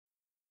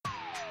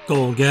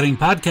Goal Getting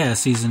Podcast,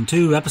 Season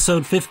 2,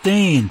 Episode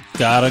 15.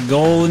 Got a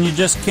goal and you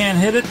just can't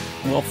hit it?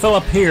 Well, fill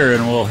up here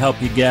and we'll help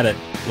you get it.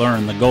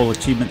 Learn the Goal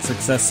Achievement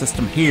Success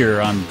System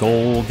here on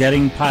Goal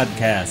Getting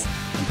Podcast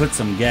and put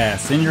some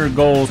gas in your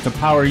goals to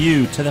power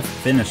you to the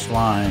finish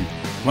line.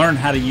 Learn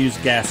how to use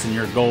gas in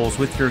your goals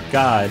with your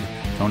guide,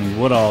 Tony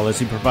Woodall, as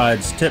he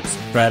provides tips,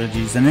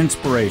 strategies, and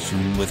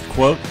inspiration with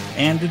quote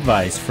and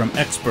advice from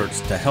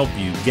experts to help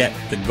you get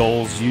the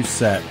goals you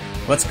set.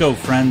 Let's go,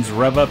 friends.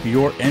 Rev up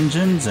your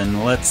engines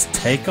and let's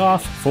take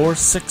off for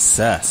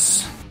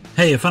success.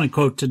 Hey, a funny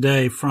quote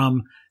today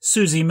from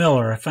Susie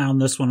Miller. I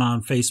found this one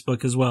on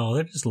Facebook as well.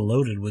 They're just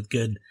loaded with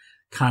good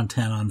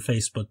content on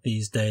Facebook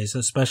these days,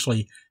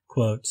 especially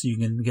quotes. You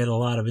can get a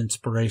lot of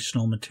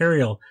inspirational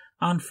material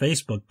on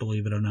Facebook,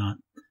 believe it or not.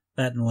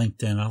 That and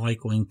LinkedIn. I like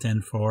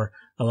LinkedIn for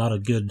a lot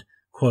of good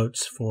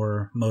quotes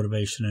for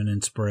motivation and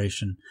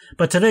inspiration.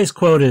 But today's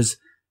quote is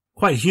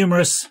quite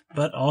humorous,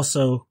 but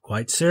also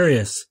quite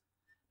serious.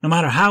 No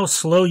matter how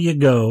slow you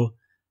go,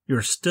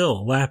 you're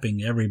still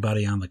lapping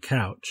everybody on the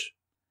couch.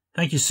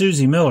 Thank you,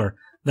 Susie Miller.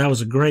 That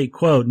was a great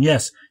quote. And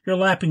yes, you're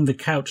lapping the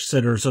couch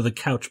sitters or the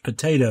couch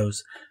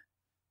potatoes.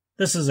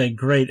 This is a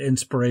great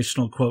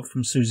inspirational quote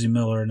from Susie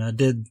Miller, and I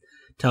did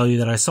tell you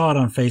that I saw it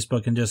on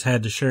Facebook and just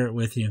had to share it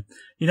with you.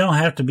 You don't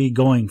have to be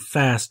going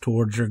fast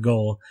towards your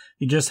goal.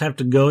 You just have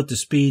to go at the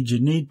speed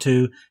you need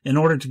to in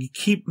order to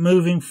keep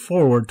moving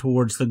forward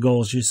towards the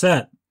goals you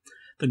set.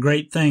 The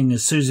great thing,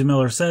 as Susie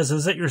Miller says,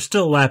 is that you're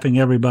still lapping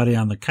everybody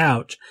on the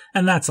couch,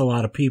 and that's a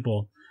lot of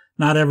people.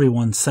 Not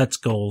everyone sets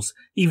goals.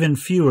 Even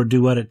fewer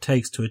do what it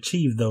takes to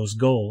achieve those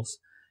goals.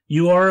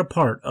 You are a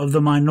part of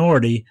the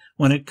minority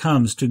when it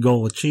comes to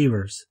goal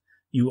achievers.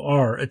 You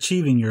are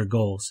achieving your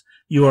goals.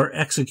 You are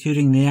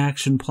executing the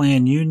action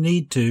plan you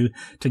need to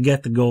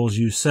get the goals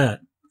you set.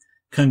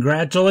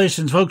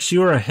 Congratulations, folks.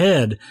 You are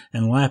ahead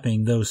and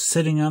lapping those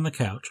sitting on the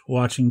couch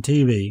watching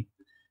TV.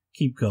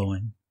 Keep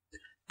going.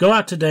 Go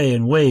out today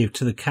and wave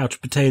to the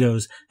couch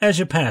potatoes as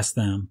you pass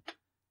them.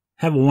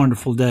 Have a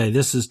wonderful day.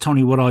 This is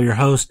Tony Woodall, your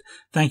host.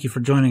 Thank you for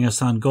joining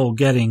us on Goal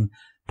Getting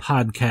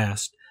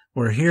Podcast.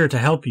 We're here to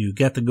help you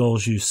get the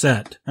goals you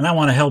set. And I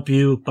want to help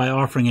you by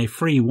offering a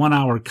free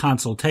 1-hour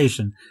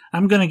consultation.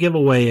 I'm going to give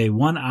away a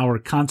 1-hour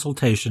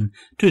consultation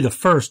to the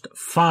first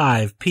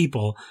 5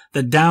 people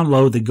that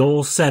download the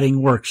goal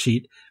setting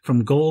worksheet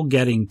from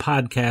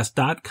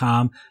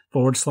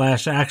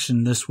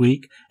goalgettingpodcast.com/action this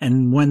week.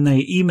 And when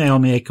they email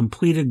me a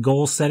completed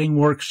goal setting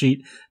worksheet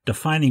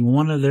defining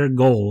one of their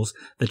goals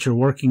that you're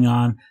working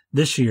on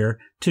this year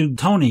to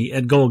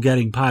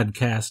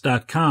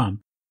Tony@goalgettingpodcast.com.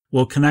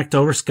 We'll connect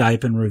over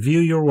Skype and review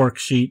your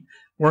worksheet,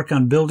 work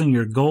on building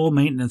your goal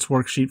maintenance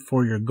worksheet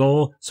for your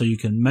goal so you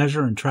can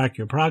measure and track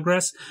your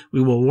progress.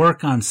 We will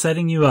work on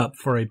setting you up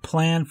for a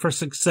plan for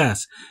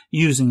success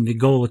using the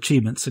Goal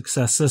Achievement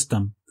Success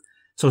System.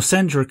 So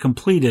send your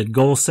completed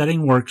goal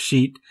setting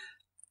worksheet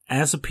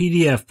as a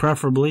PDF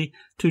preferably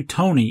to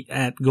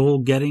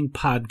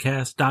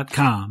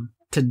Tony@goalgettingpodcast.com.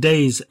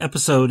 Today's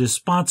episode is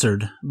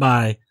sponsored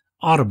by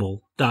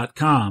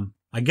Audible.com.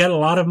 I get a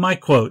lot of my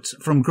quotes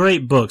from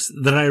great books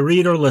that I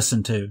read or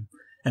listen to.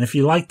 And if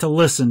you like to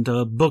listen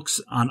to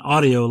books on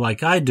audio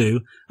like I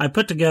do, I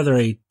put together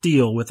a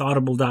deal with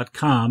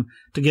Audible.com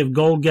to give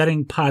Goal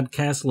Getting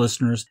Podcast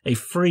listeners a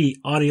free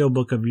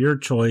audiobook of your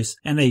choice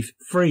and a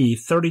free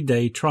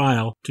 30-day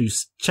trial to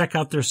check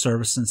out their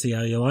service and see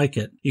how you like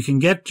it. You can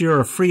get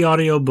your free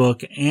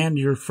audiobook and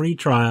your free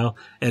trial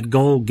at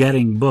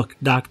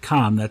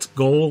goalgettingbook.com. That's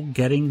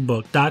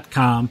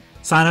goalgettingbook.com.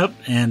 Sign up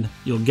and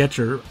you'll get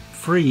your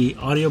free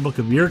audiobook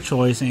of your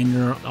choice and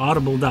your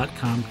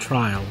audible.com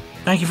trial.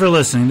 Thank you for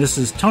listening. This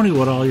is Tony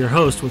Woodall, your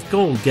host with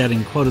Goal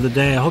Getting Quote of the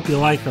Day. I hope you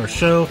like our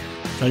show.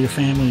 Tell your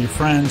family, your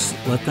friends,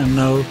 let them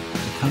know to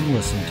come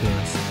listen to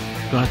us.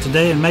 Go out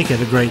today and make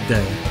it a great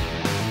day.